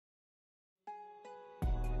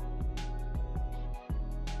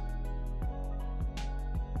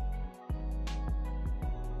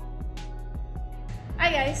Hi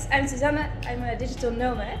guys, I'm Suzanne. I'm a digital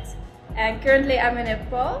nomad and currently I'm in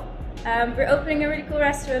Nepal. We're opening a really cool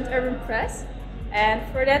restaurant, Urban Press, and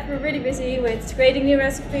for that we're really busy with creating new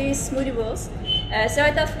recipes, smoothie bowls. So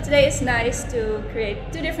I thought for today it's nice to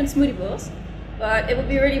create 2 different smoothie bowls, but it would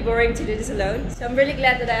be really boring to do this alone. So I'm really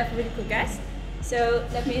glad that I have a really cool guest. So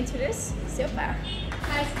let me introduce Shilpa.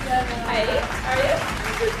 Hi Suzanne. Hi, how are you?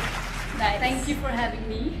 Good. Nice. Thank you for having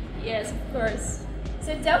me. Yes, of course.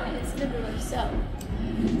 So tell me a little bit about yourself.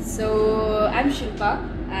 So I'm Shilpa.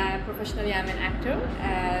 Professionally I'm an actor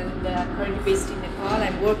and currently based in Nepal.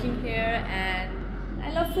 I'm working here and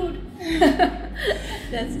I love food.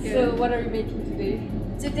 That's good. So what are you making today?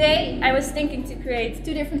 Today I was thinking to create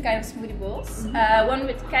 2 different kinds of smoothie bowls. One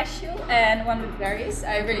with cashew and one with berries.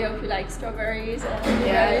 I really hope you like strawberries and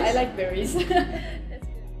Yeah, berries. I like berries. That's good.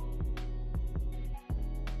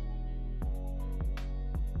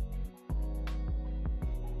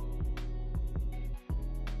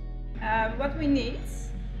 What we need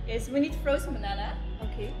is frozen banana.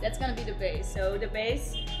 Okay. That's gonna be the base. So the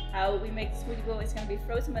base, how we make the smoothie bowl, is gonna be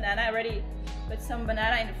frozen banana. I already put some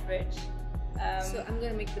banana in the fridge. So I'm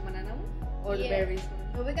gonna make the banana one or the Yeah. berries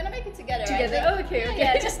one? Well, we're gonna make it together. Together? I think. Oh, okay, okay.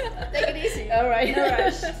 Yeah, just take it easy. All right. No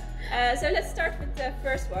rush. So let's start with the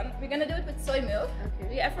first one. We're gonna do it with soy milk. Okay.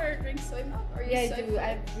 Do you ever drink soy milk or use Yeah, soy I do. milk?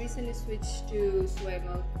 I've recently switched to soy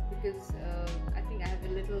milk because I think I have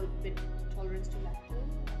a little bit tolerance to lactose.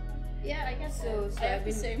 Yeah, I guess so. So I have I've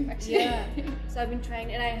the been, same actually. Yeah. So I've been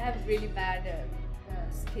trying, and I have really bad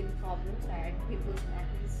skin problems. I had pimples and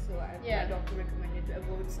acne, so my doctor recommended to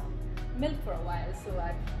avoid some milk for a while. So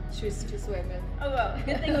I switched to soy milk. Oh well,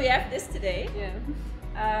 good thing we have this today. Yeah.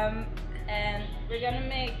 And we're gonna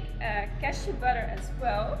make cashew butter as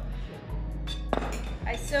well.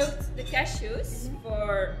 I soaked the cashews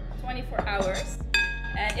for 24 hours.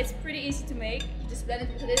 And it's pretty easy to make. You just blend it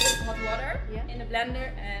with a little bit of hot water in the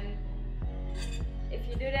blender, and if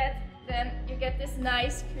you do that, then you get this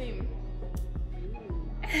nice cream.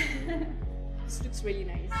 This looks really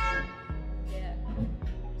nice. Yeah.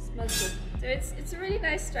 Smells good. So it's a really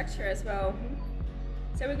nice structure as well.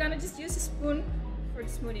 So we're gonna just use a spoon for the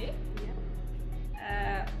smoothie. Yeah.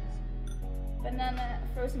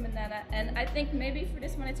 Frozen banana, and I think maybe for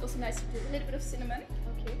this one it's also nice to do a little bit of cinnamon.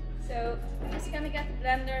 Okay. So I'm just gonna get the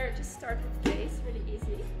blender, just start with the base, really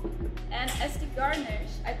easy. And as the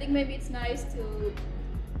garnish, I think maybe it's nice to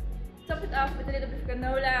top it off with a little bit of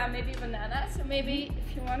granola, maybe banana. So maybe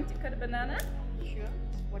if you want to cut a banana Sure.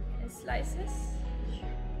 What? in slices.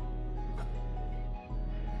 Sure.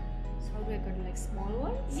 So how do I cut like small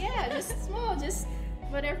ones? Yeah, just small, just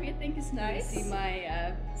whatever you think is nice. See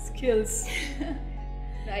my skills.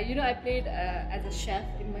 You know, I played as a chef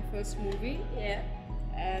in my first movie. Yeah.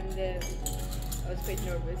 And I was quite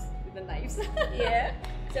nervous with the knives. Yeah.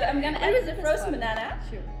 So I'm gonna add the frozen banana.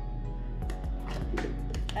 Sure.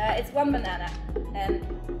 It's 1 banana, and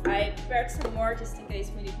I prepared some more just in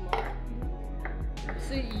case we need more.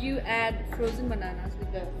 So you add frozen bananas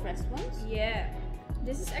with the fresh ones? Yeah.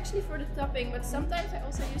 This is actually for the topping, but sometimes I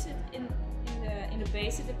also use it in the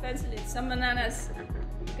base. It depends a little. Some bananas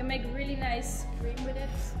you can make really nice cream with it,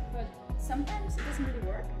 but sometimes it doesn't really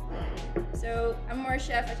work. So I'm more a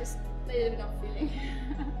chef, I just play a little bit on feeling.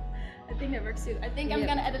 I think that works too. I think I'm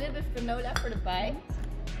gonna add a little bit of granola for the bite.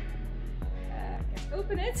 Can't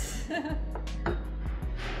open it. Just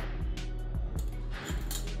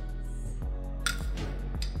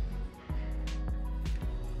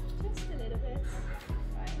a little bit.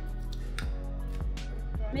 Fine.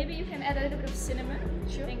 Maybe you can add a little bit of cinnamon.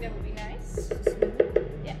 Sure. I think that would be nice.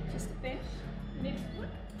 Yeah, just a pinch. Maybe a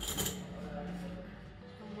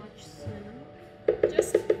How much cinnamon?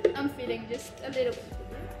 just, I'm feeling just a little bit.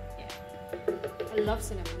 Yeah. I love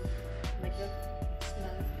cinnamon. Like the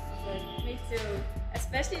smell. But Me too.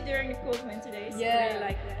 Especially during the cold winter days. Yeah. I really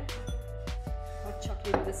like that. hot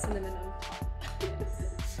chocolate with the cinnamon on top.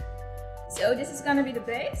 So this is gonna be the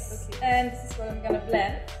base, and this is what I'm gonna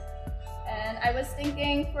blend. And I was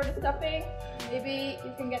thinking for the topping, maybe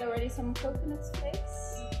you can get already some coconut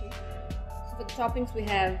flakes. Okay. So for the toppings we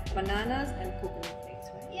have bananas and coconut flakes,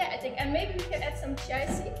 right? Yeah, I think, and maybe we can add some chia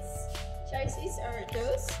seeds. Chia seeds are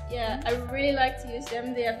those. Yeah, I really like to use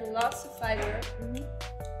them. They have lots of fiber,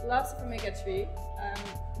 lots of omega-3.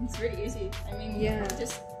 It's really easy. I mean,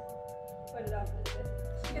 just put it off a little bit.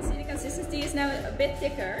 You can see the consistency is now a bit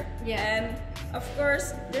thicker. Yeah. And of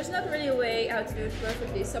course, there's not really a way how to do it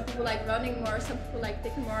perfectly. Some people like running more, some people like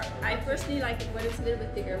thicker more. I personally like it when it's a little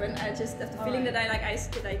bit thicker, when I just have the feeling that I like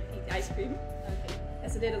that I eat ice cream. Okay.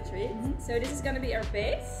 As a little treat. So this is gonna be our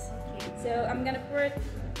base. Okay. So I'm gonna pour it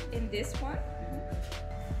in this one.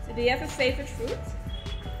 So do you have a favorite fruit?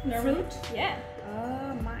 Fruit? Yeah.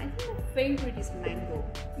 I think my favorite is mango.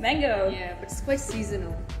 Mango? Yeah, but it's quite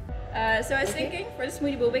seasonal. So I was thinking for the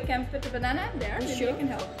smoothie bowl we can put the banana there. Maybe Sure. you can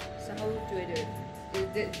help. So how do I do it?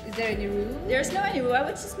 Is there any rule? There's no any rule. I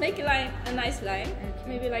would just make a line, a nice line. Okay.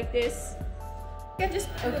 Maybe like this. You can just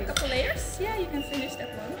do a couple layers. Yeah, you can finish that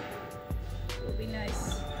one. It will be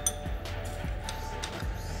nice.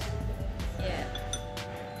 Yeah.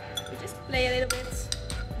 We just play a little bit.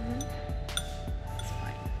 That's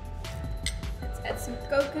fine. Let's add some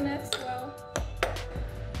coconut as well.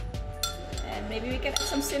 And maybe we can add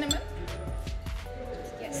some cinnamon.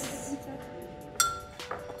 Yes.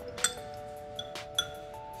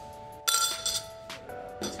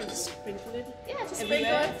 So just sprinkle it. Yeah, just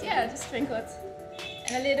Everywhere? sprinkle it. Yeah, just sprinkle it.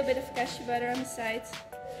 And a little bit of cashew butter on the side.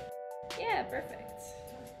 Yeah, perfect.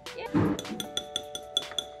 Yeah.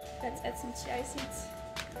 Let's add some chia seeds.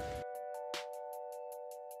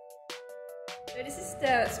 So this is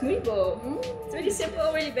the smoothie bowl. It's really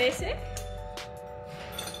simple, really basic.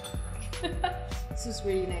 This is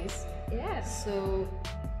really nice. Yeah. So,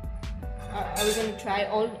 are we gonna try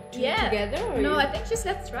all two together? Or No, I think just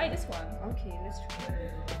let's try this one. Okay, let's try.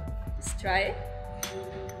 Let's try it.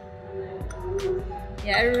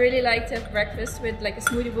 Yeah, I really like to have breakfast with like a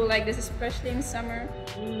smoothie bowl like this, especially in summer.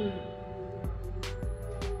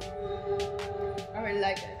 I really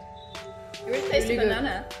like it. It really tastes Really good.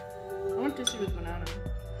 banana. I want to see with banana.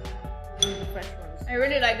 The fresh ones. I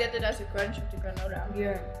really like that it has a crunch of the granola.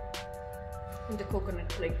 Yeah. And the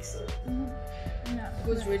coconut flakes. Yeah, It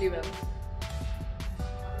goes really well.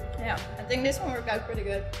 Yeah, I think this one worked out pretty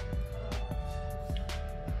good.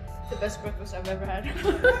 The best breakfast I've ever had.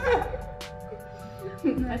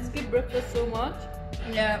 I skip breakfast so much.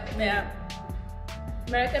 Yeah, yeah.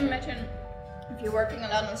 But I can imagine if you're working a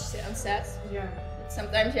lot on set, Yeah.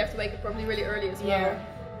 sometimes you have to wake up probably really early as well. Yeah.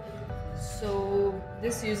 So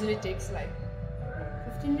this usually takes like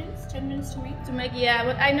 15 minutes, 10 minutes to make. To make, yeah,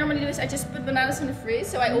 what I normally do is I just put bananas in the freeze,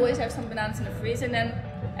 so I always have some bananas in the freeze, and then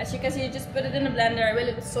as you can see, you just put it in the blender with a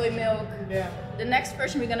little soy milk. Yeah. The next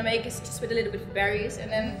version we're gonna make is just with a little bit of berries, and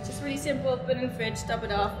then just really simple, put it in the fridge, top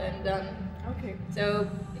it off, and done. Okay. So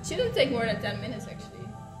it shouldn't take more than 10 minutes actually.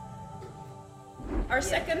 Our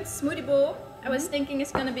second smoothie bowl, I was thinking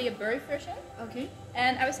is gonna be a berry version, Okay.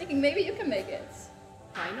 and I was thinking maybe you can make it.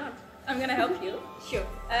 Why not? I'm gonna help you. Sure.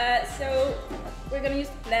 So we're gonna use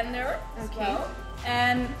the blender as well,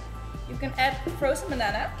 and you can add frozen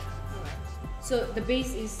banana. Alright. So the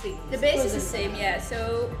base is same. The base is the same, yeah.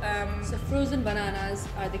 So So frozen bananas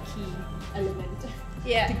are the key element.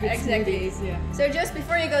 yeah, to good exactly. smoothies, yeah. So just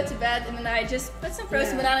before you go to bed in the night, just put some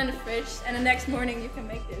frozen Yeah. banana in the fridge, and the next morning you can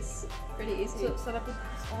make this pretty easy. So should I put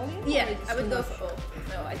this all in? yeah, or it's I would too go much? for all.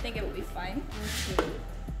 No, I think it will be fine. Okay.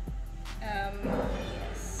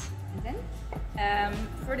 Yes. And then?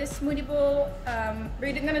 For this smoothie bowl,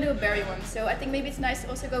 we're gonna do a berry one. So I think maybe it's nice to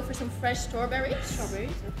also go for some fresh strawberries.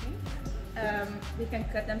 Strawberries, okay. We can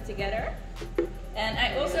cut them together. And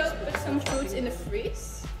I also put some fruits in the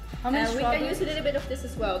freeze. How many We strawberries? can use a little bit of this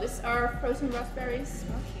as well. These are frozen raspberries.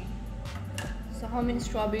 Okay. So how many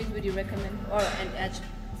strawberries would you recommend? Or and add?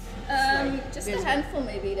 Just there's a handful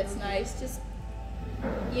maybe, that's nice. Just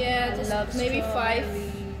yeah, just love maybe 5.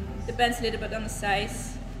 strawberries. Depends a little bit on the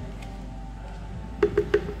size.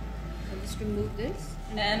 I'll just remove this.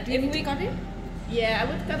 And do you if need we to cut it? Yeah, I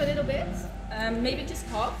would cut a little bit. Maybe just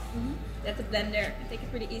half. At the blender and take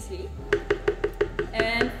it pretty easily.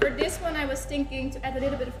 And for this one I was thinking to add a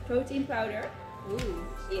little bit of protein powder. Ooh.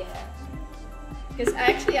 Yeah. Because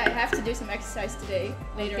actually I have to do some exercise today,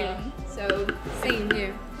 later Okay. on. So, Same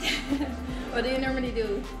here. what do you normally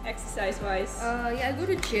do, exercise-wise? Yeah, I go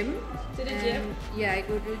to gym. To the and gym? Yeah, I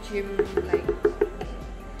go to gym like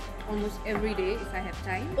almost every day if I have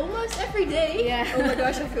time. Almost every day? Yeah. Oh my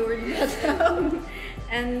gosh, I feel really bad.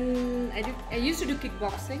 And I used to do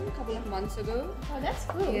kickboxing a couple of months ago. Oh, that's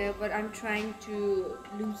cool. Yeah, but I'm trying to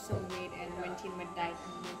lose some weight and maintain my diet.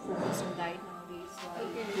 I'm more focused on diet nowadays, so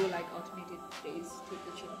I go like alternated days to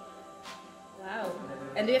the gym. Wow.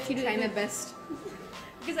 And do you have to do Try my best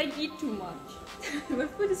because I eat too much. My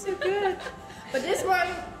food is so good. But this one,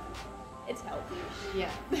 it's healthy.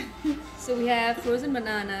 Yeah. So we have frozen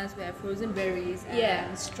bananas, we have frozen berries, and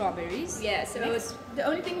Yeah. strawberries. Yeah, so Next. the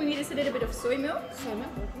only thing we need is a little bit of soy milk. Soy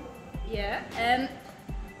milk, okay. Yeah, and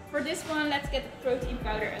for this one, let's get the protein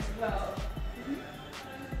powder as well.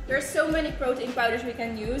 There's so many protein powders we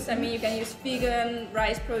can use. I mean, you can use vegan,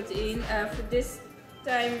 rice protein. For this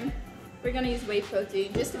time, we're gonna use whey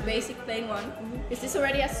protein, just the basic plain one. Because this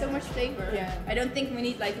already has so much flavor. Yeah. I don't think we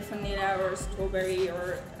need like a vanilla or a strawberry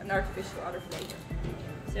or an artificial other flavor.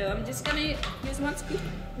 So I'm just gonna use 1 scoop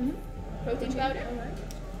protein powder.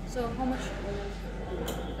 So how much?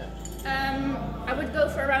 I would go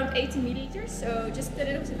for around 80 milliliters, so just a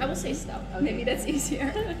little bit. I will say stop. Okay. Maybe that's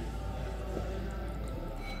easier.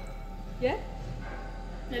 Yeah?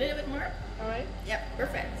 A little bit more? Alright. Yep,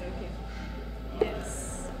 perfect. Okay.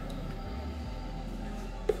 Yes.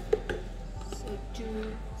 So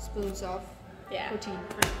 2 spoons of protein.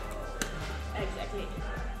 Exactly.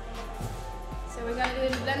 So we're gonna do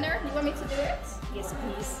it in the blender. You want me to do it? Yes,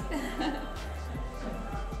 please.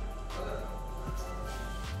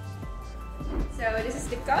 So this is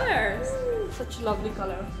the colors. Ooh, such a lovely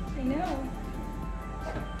color. I know.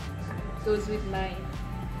 Goes with my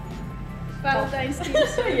Valentine's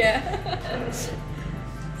t-shirt. Yeah.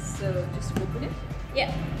 So just open it.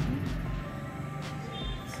 Yeah.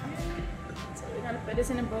 So we're gonna put this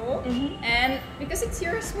in a bowl. And because it's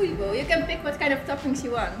your smoothie bowl, you can pick what kind of toppings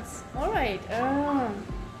you want. Alright.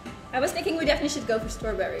 I was thinking we definitely should go for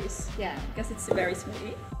strawberries. Yeah. Because it's a berry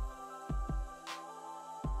smoothie.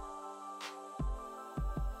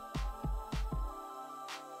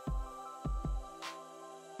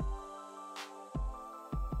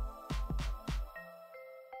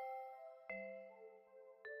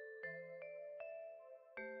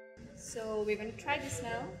 So we're going to try this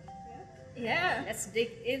now. Yeah. Let's dig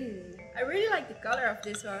in. I really like the color of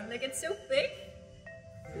this one. Like, it's so pink.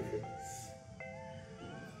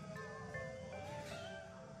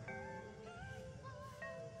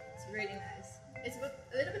 It's really nice. It's a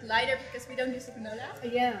little bit lighter because we don't use the granola.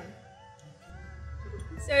 Yeah.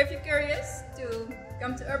 So if you're curious to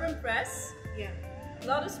come to Urban Press, a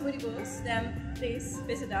lot of smoothie bowls, then please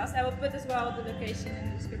visit us. I will put as well the location in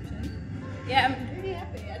the description. Yeah, I'm really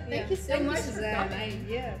happy. Thank you so much, Suzanne. I'm My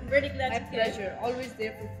really glad you came. pleasure. Always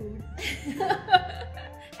there for food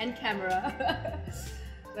and camera.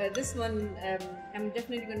 But this one, I'm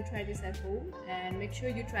definitely going to try this at home, and make sure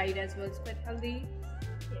you try it as well. It's quite healthy.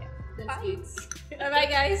 Yeah. Let's eat. Bye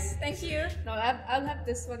guys. Thank you. No, I'll have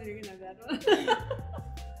this one and you can have that one.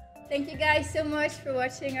 Thank you guys so much for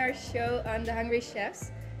watching our show on The Hungry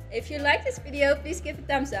Chefs. If you like this video, please give it a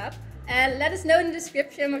thumbs up and let us know in the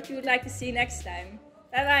description what you would like to see next time.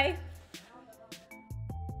 Bye bye.